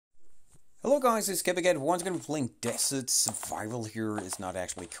Hello guys, it's Kip again. Once again, we're playing Desert Survival here. It's not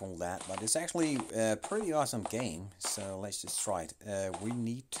actually called that, but it's actually a pretty awesome game. So let's just try it. We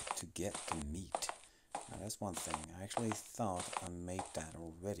need to get the meat. Now, that's one thing. I actually thought I made that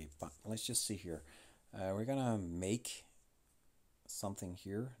already, but let's just see here. We're gonna make something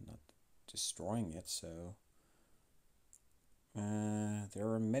here, not destroying it. So there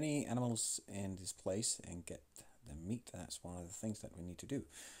are many animals in this place, and get the meat. That's one of the things that we need to do.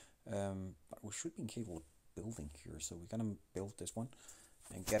 But we should be capable of building here, so we're gonna build this one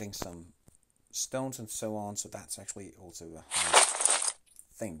and getting some stones and so on. So that's actually also a hard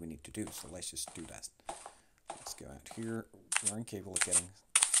thing we need to do. So let's just do that. Let's go out here. We're incapable of getting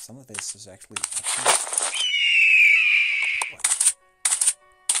some of this. Is actually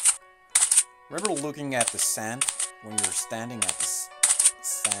remember looking at the sand when you're standing at the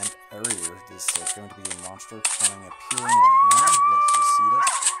sand area. This is going to be a monster coming appearing right now. Let's just see this.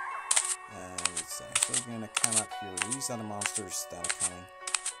 It's actually going to come up here. These are the monsters that are coming.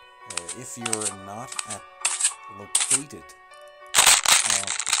 If you're not located on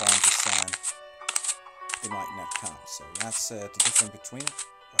the sand, it might not come. So that's the difference between it.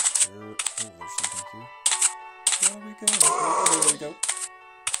 But here, oh, there's something here. There we go. Oh, there we go.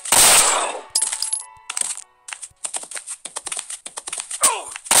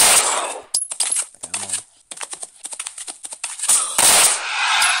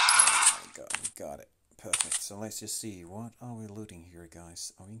 Got it. Perfect. So let's just see. What are we looting here,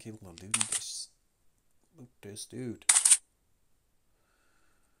 guys? Are we capable of looting this? Loot this, dude.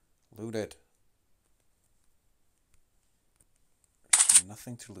 Loot it. There's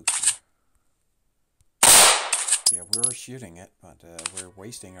nothing to loot here. Yeah, we're shooting it, but we're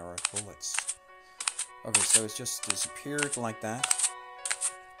wasting our bullets. Okay, so it's just disappeared like that.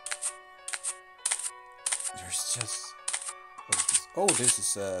 There's just... what is this? Oh, this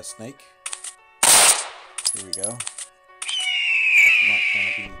is a snake. Here we go. That's not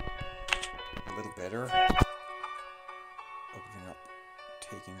gonna be a little better. Opening up,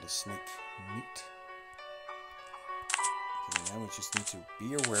 taking the snake meat. Okay, now we just need to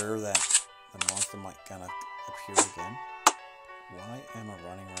be aware that the monster might gonna appear again. Why am I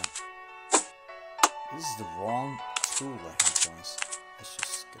running around? This is the wrong tool I have, guys. Let's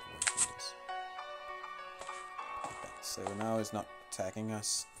just get away from this. Okay, so now it's not attacking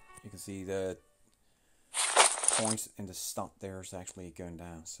us. You can see the points in the stump there is actually going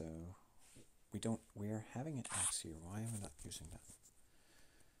down, so we are having an axe here. Why am I not using that?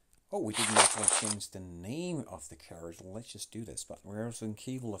 Oh, we didn't actually change the name of the character. Let's just do this, but we're also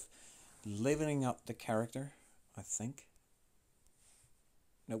capable of leveling up the character, I think.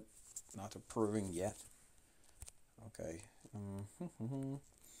 Nope, not approving yet. Okay. We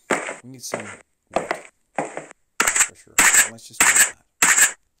need some wood for sure. Let's just do that.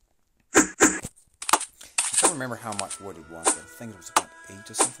 I don't remember how much wood it was, but I think it was about 8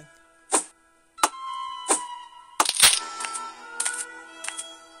 or something.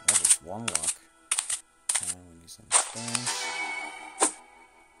 That was one block. And we need some stones.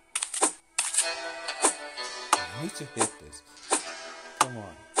 I need to hit this. Come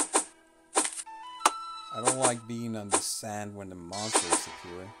on. I don't like being on the sand when the monster is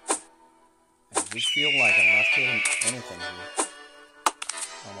appearing. I just feel like I'm not hitting anything here.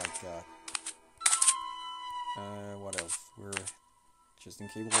 Oh my god. What else? We're just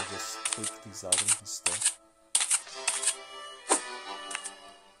incapable of just take these items and stuff.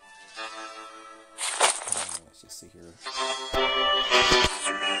 Let's just see here.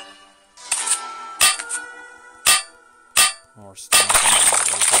 More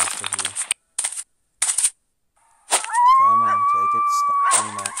stuff here. Come on, take it. Stop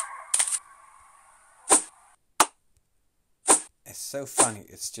doing that. It's so funny.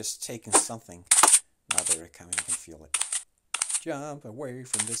 It's just taking something. Now they're coming, you can feel it. Jump away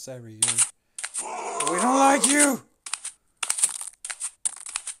from this area. We don't like you!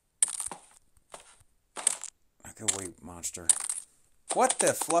 Go away, monster. What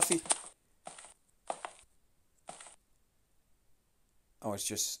the fluffy? Oh, it's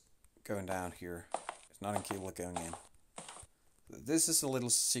just going down here. It's not incapable of going in. This is a little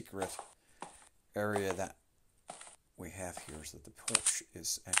secret area that we have here, so the porch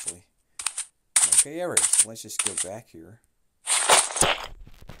is actually... okay, area. So let's just go back here.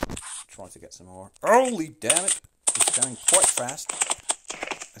 Try to get some more. Holy damn it! It's going quite fast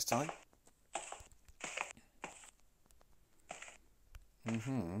this time.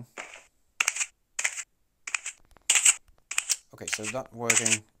 Okay, so it's not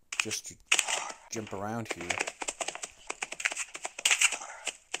working just to jump around here.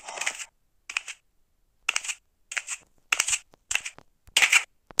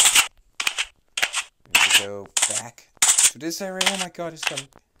 go back to this area. Oh my god, it's coming.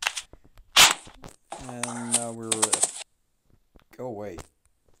 And now we're... go away.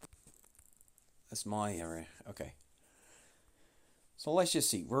 That's my area. Okay. So let's just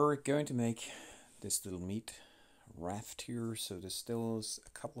see. We're going to make this little meat raft here. So there's still a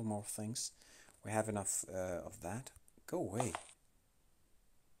couple more things. We have enough of that. Go away.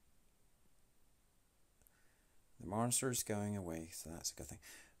 The monster is going away, so that's a good thing.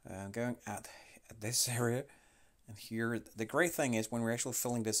 I'm going at this area, and here. The great thing is when we're actually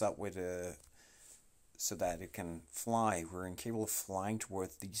filling this up with so that it can fly, we're incapable of flying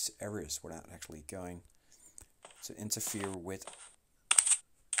towards these areas without actually going to interfere with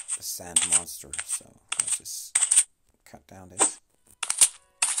the sand monster. So let's just cut down this.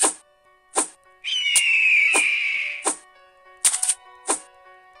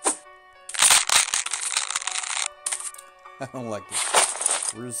 I don't like this.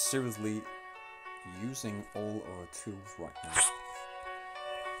 We're seriously using all our tools right now.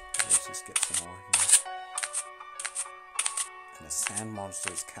 Let's just get some more here. And the sand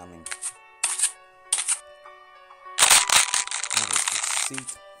monster is coming. That is the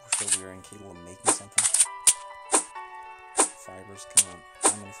seat. So we're incapable of making something. Fibers, come on.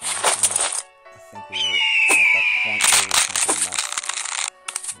 How many fibers? I think we're at that point where we have enough.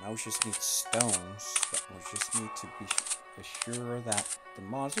 Now we just need stones, but we just need to be sure that the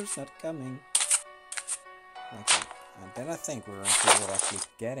monster's not coming. Like that. And then I think we're incapable of actually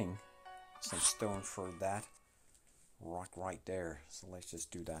getting some stone for that rock right there. So let's just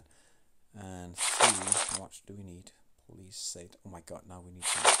do that. And see, how much do we need? Please say it. Oh my god, now we need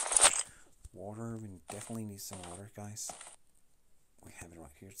some water. We definitely need some water, guys. We have it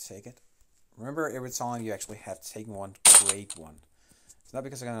right here. Take it. Remember, every time you actually have taken one, create one. It's not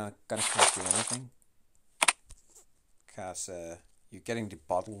because I'm gonna cost you anything. Because you're getting the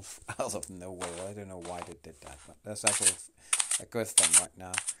bottle out of nowhere. I don't know why they did that, but that's actually a good thing right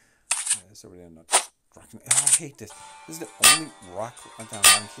now. So we're not striking. Oh, I hate this. This is the only rock that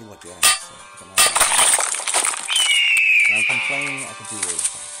I'm capable of getting. So I'm complaining. I can do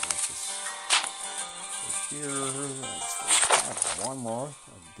everything. So let's just go here. Let's have one more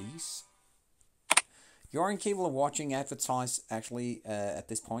of these. You are incapable of watching advertise actually at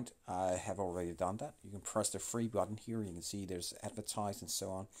this point. I have already done that. You can press the free button here. You can see there's advertise and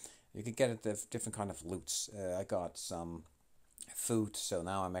so on. You can get it the different kind of loots. I got some food, so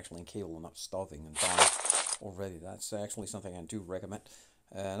now I'm actually incapable of not starving and dying already. That's actually something I do recommend.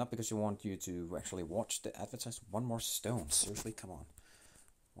 Not because you want you to actually watch the advertise. One more stone. Seriously, come on.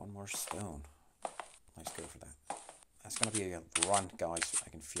 One more stone. Let's go for that. That's gonna be a run, guys. I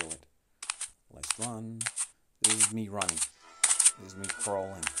can feel it. Let's run. This is me running. This is me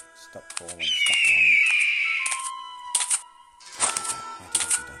crawling. Stop crawling. Stop running. Why did I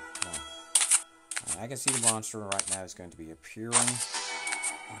do that? Come on. I can see the monster right now is going to be appearing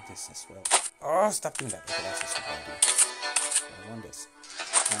on this as well. Oh, stop doing that. Okay, that's just what I do. I want this.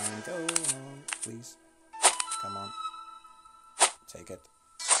 And go on, please. Come on. Take it.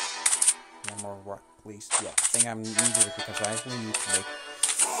 One more rock, please. Yeah, I think I'm needed it because I actually need to make...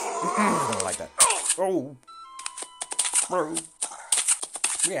 I don't like that. Oh! Bro!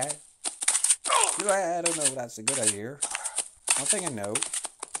 Yeah. I don't know if that's a good idea. One thing I know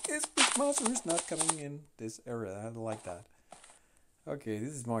is this monster is not coming in this area. I don't like that. Okay,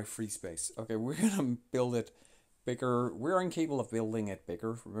 this is my free space. Okay, we're gonna build it bigger. We're incapable of building it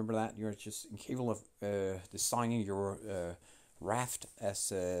bigger. Remember that? You're just incapable of designing your raft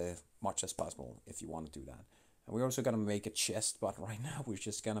as much as possible if you want to do that. And we're also gonna make a chest, but right now we're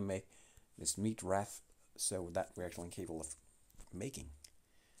just gonna make this meat raft so that we're actually incapable of making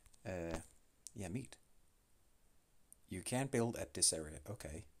meat. You can't build at this area.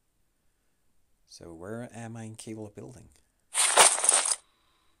 Okay. So where am I incapable of building?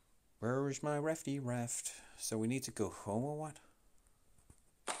 Where is my rafty raft? So we need to go home or what?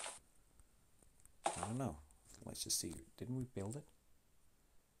 I don't know. Let's just see. Didn't we build it?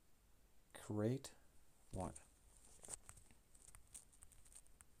 Create what?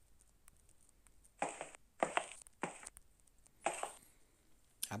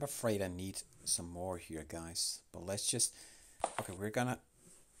 I'm afraid I need some more here, guys. But let's just... Okay, we're gonna...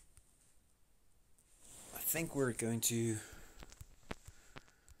 I think we're going to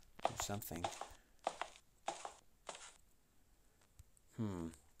do something.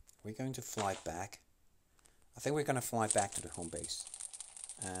 We're going to fly back. I think we're going to fly back to the home base.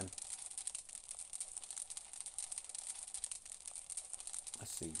 And...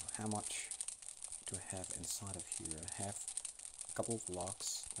 let's see, how much do I have inside of here? I have a couple of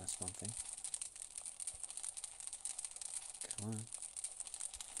blocks, that's one thing. Come on.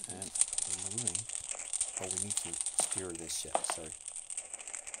 And we're moving. Oh, we need to steer this ship, sorry.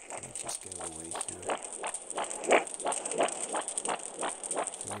 Let me just go away here.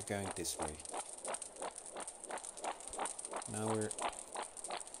 So we're going this way. Now we're...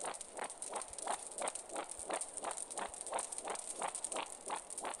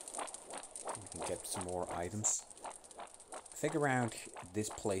 We can get some more items. I think around this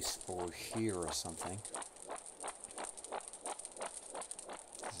place over here or something.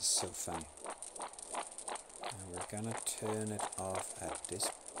 This is so funny. And we're gonna turn it off at this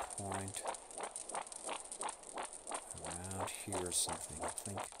point. Around here or something. I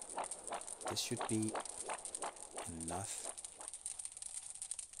think this should be enough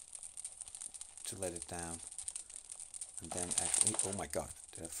to let it down. And then actually, oh my god,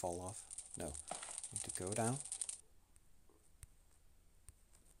 did I fall off? No. Need to go down.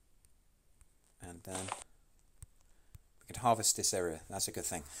 And then we can harvest this area. That's a good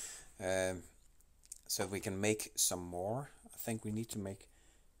thing. So we can make some more. I think we need to make,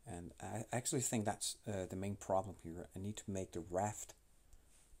 and I actually think that's the main problem here. I need to make the raft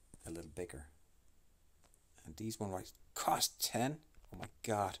a little bigger. And these one right cost 10. Oh my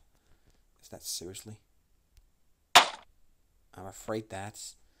god, is that seriously? I'm afraid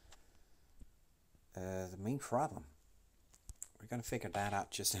that's the main problem. We're gonna figure that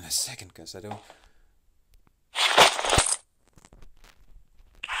out just in a second, because I don't.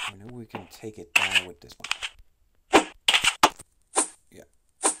 I know we can take it down with this one. Yeah,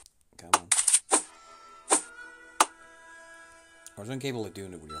 come on. I was incapable of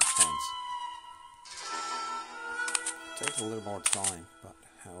doing it with your hands. It takes a little more time, but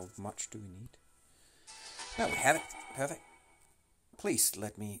how much do we need? No, we have it. Perfect. Please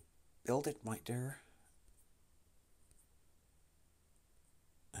let me build it right there.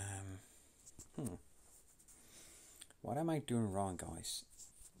 What am I doing wrong, guys?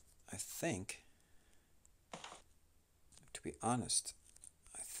 I think, to be honest,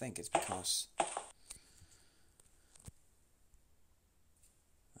 I think it's because,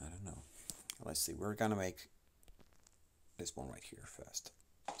 I don't know. Let's see, we're gonna make this one right here first.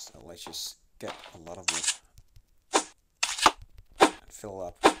 So let's just get a lot of wood and fill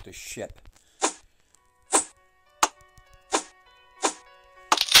up the ship.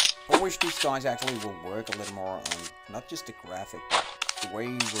 I wish these guys actually will work a little more on not just the graphic, but the way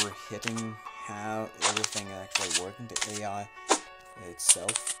we're hitting, how everything actually working, the AI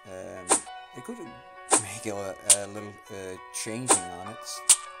itself. They could make a little changing on it.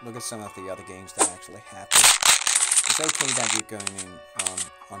 Look at some of the other games that actually have this. It's okay that you're going in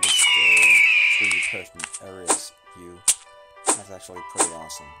on this 3D person areas view. That's actually pretty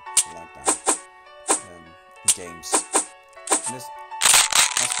awesome. I like that. In games. And this,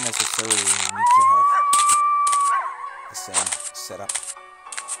 not necessarily you need to have the same setup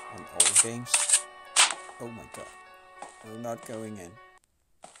on all games. Oh my god, we're not going in.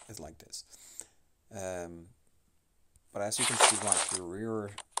 It's like this. But as you can see right here, we're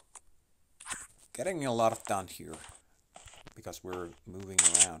getting a lot of done here because we're moving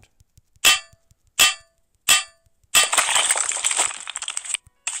around.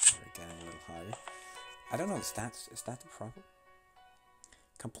 We're getting a little higher. I don't know, is that the problem?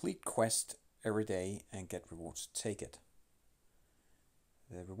 Complete quest every day and get rewards. Take it.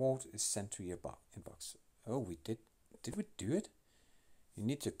 The reward is sent to your inbox. Oh, we did we do it? You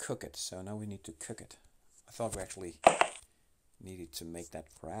need to cook it, so now we need to cook it. I thought we actually needed to make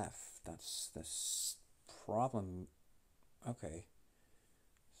that graph. That's this problem. Okay.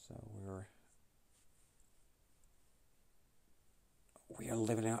 So we are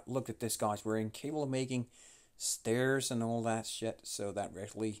living out. Look at this, guys. We're incapable of making stairs and all that shit, so that we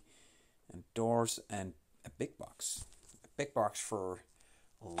actually, and doors and a big box for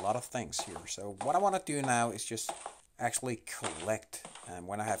a lot of things here. So what I want to do now is just actually collect, and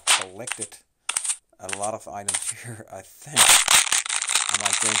when I have collected a lot of items here, I think I'm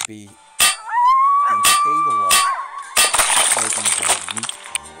like going to be incapable of making the meat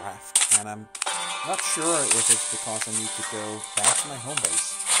raft, and I'm not sure if it's because I need to go back to my home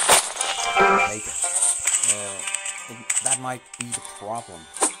base and make it. That might be the problem,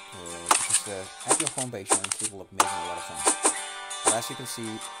 because at your home base you're incapable of making a lot of things. But as you can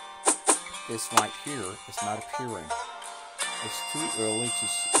see, this right here is not appearing. It's too early to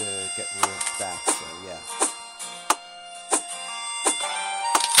get rid of that, so yeah.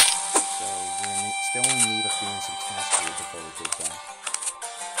 So we're still in need of doing some tasks here before we go back.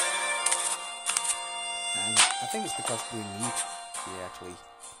 And I think it's because we need to be actually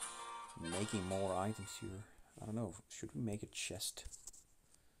making more items here. I don't know, should we make a chest?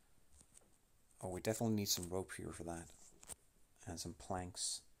 Oh, we definitely need some rope here for that. And some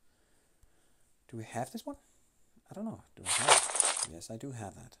planks Do we have this one? I don't know. Do we have it? Yes, I do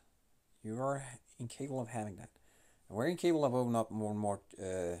have that. You are incapable of having that. And we're incapable of opening up more and more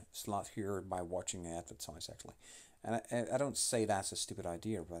slots here by watching advertise, actually. And I don't say that's a stupid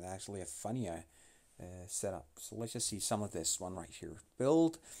idea, but actually a funny setup. So let's just see some of this one right here.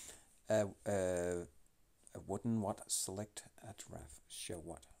 Build a wooden what? Select a giraffe. Show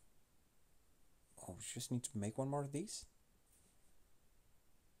what? Oh, we just need to make one more of these.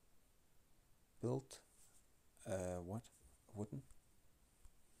 Build what? Wooden?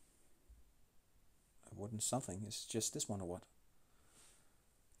 A wooden something. Is just this one or what?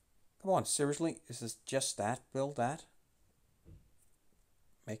 Come on, seriously? Is this just that? Build that?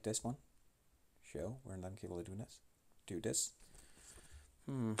 Make this one? Show. We're not capable of doing this. Do this.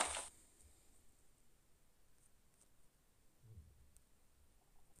 I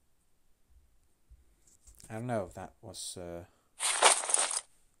don't know if that was...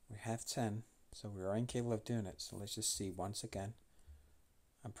 we have 10, so we are incapable of doing it. So let's just see once again.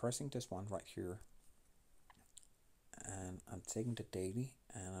 I'm pressing this one right here. And I'm taking the daily,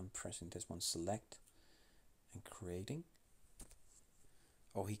 and I'm pressing this one, select, and creating.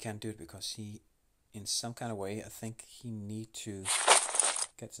 Oh, he can't do it because he, in some kind of way, I think he need to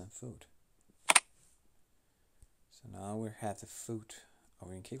get some food. So now we have the food. Oh,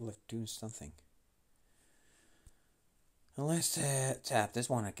 we're incapable of doing something. And let's tap this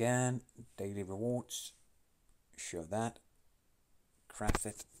one again. Daily rewards. Show that. Craft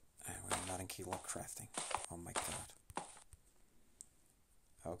it. And we're not incapable of crafting. Oh my god.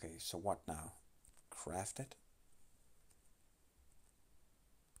 Okay, so what now? Craft it.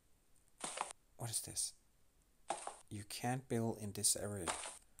 What is this? You can't build in this area.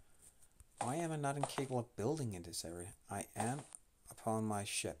 Why am I not incapable of building in this area? I am upon my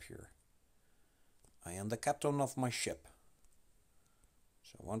ship here. I am the captain of my ship.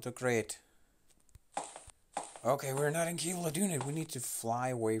 So I want to create. Okay, we're not incapable of doing it. We need to fly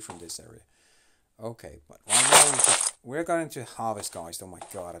away from this area. Okay, but right now we're going to harvest, guys. Oh my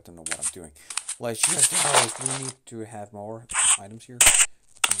god, I don't know what I'm doing. Let's just harvest. We need to have more items here.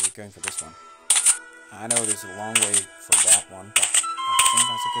 And we're going for this one. I know there's a long way for that one, but I think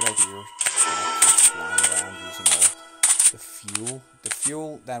that's a good idea. Flying around using all the fuel. The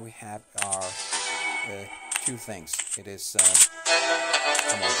fuel that we have are two things. It is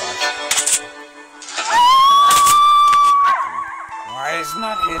come on, guys. Why is it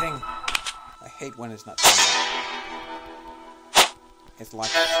not hitting? I hate when it's not doing that. It's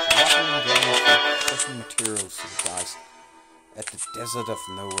like walking down pushing materials to the guys at the desert of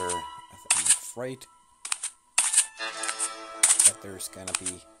nowhere. I'm afraid that there's gonna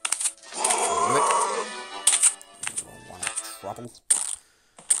be trouble.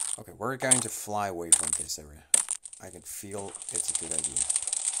 Okay, we're going to fly away from this area. I can feel it's a good idea.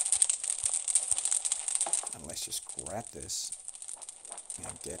 And let's just grab this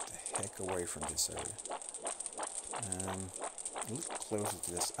and get the heck away from this area. A little closer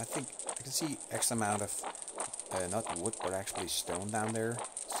to this. I think I can see X amount of not wood, but actually stone down there.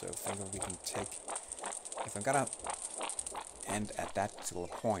 So I think we can take. If I'm gonna end at that particular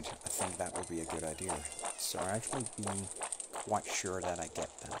point, I think that would be a good idea. So I actually be quite sure that I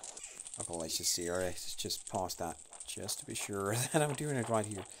get that. Okay, let's just see. Alright, let's just pause that just to be sure that I'm doing it right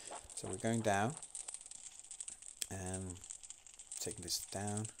here. So we're going down and taking this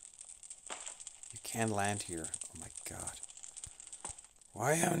down. You can land here. Oh my god.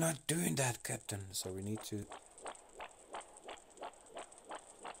 Why am I not doing that, Captain? So we need to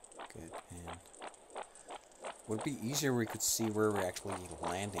get in. Would it be easier if we could see where we're actually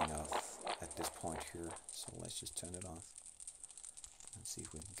landing off at this point here. So let's just turn it off. And see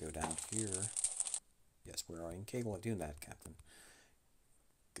if we can go down here. Yes, we are incapable of doing that, Captain.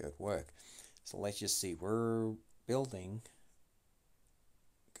 Good work. So let's just see. We're building.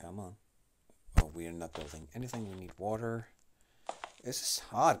 Come on. Oh, we are not building anything. We need water. This is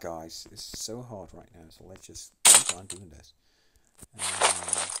hard, guys. It's so hard right now. So let's just keep on doing this.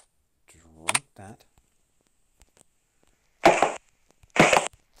 Drink that.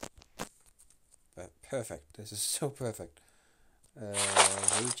 But perfect. This is so perfect.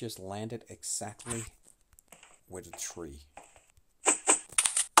 We just landed exactly with a tree.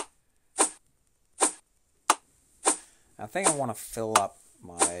 I think I want to fill up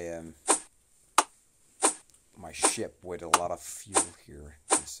my my ship with a lot of fuel here,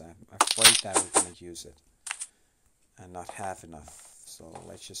 because I'm afraid that we're going to use it and not have enough. So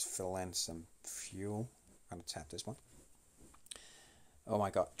let's just fill in some fuel. I'm going to tap this one. Oh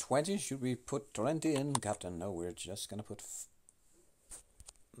my god, 20? Should we put 20 in, Captain? No, we're just going to put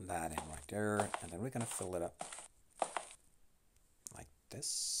that in right there, and then we're going to fill it up like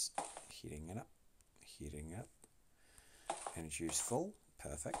this, heating it up. heating up. Energy is full.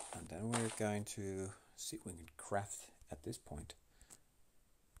 Perfect. And then we're going to see if we can craft at this point.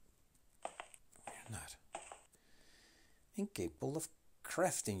 We're not incapable of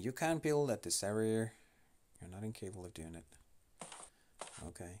crafting. You can't build at this area. You're not incapable of doing it.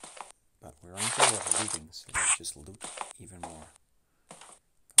 Okay. But we're incapable of looting, so let's just loot even more.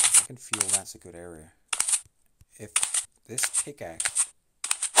 I can feel that's a good area. If this pickaxe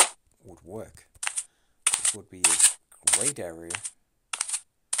would work, this would be a great area.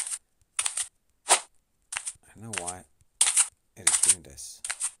 I don't know why it is doing this.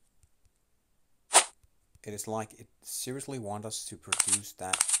 It is like it seriously wants us to produce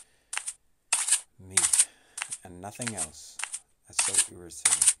that meat and nothing else. That's so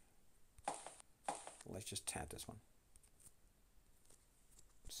irritating. Let's just tap this one.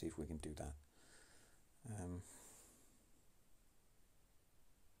 See if we can do that.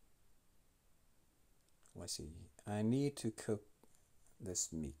 Let's see. I need to cook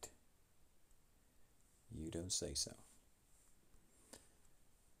this meat. You don't say so.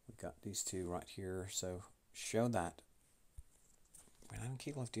 We got these two right here, so show that. But I'm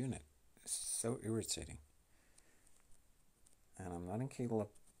incapable of doing it. It's so irritating. And I'm not incapable of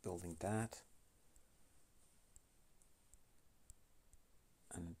building that.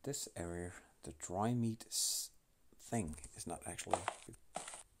 And in this area, the dry meat thing is not actually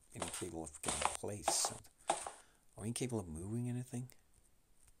incapable of getting placed. So are we incapable of moving anything?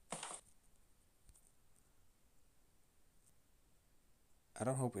 I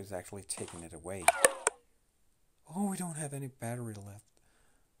don't hope it's actually taking it away. Oh, we don't have any battery left.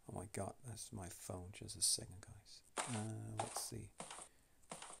 Oh my god, that's my phone. Just a second, guys. Let's see.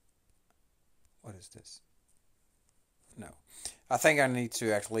 What is this? No. I think I need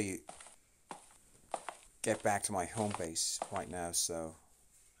to actually get back to my home base right now, so...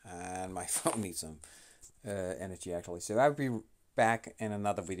 And my phone needs some energy, actually. So I'll be back in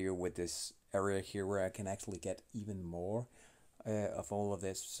another video with this area here where I can actually get even more of all of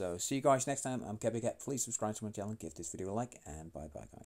this. So see you guys next time. I'm Kebby Cat. Please subscribe to my channel, give this video a like, and bye bye guys.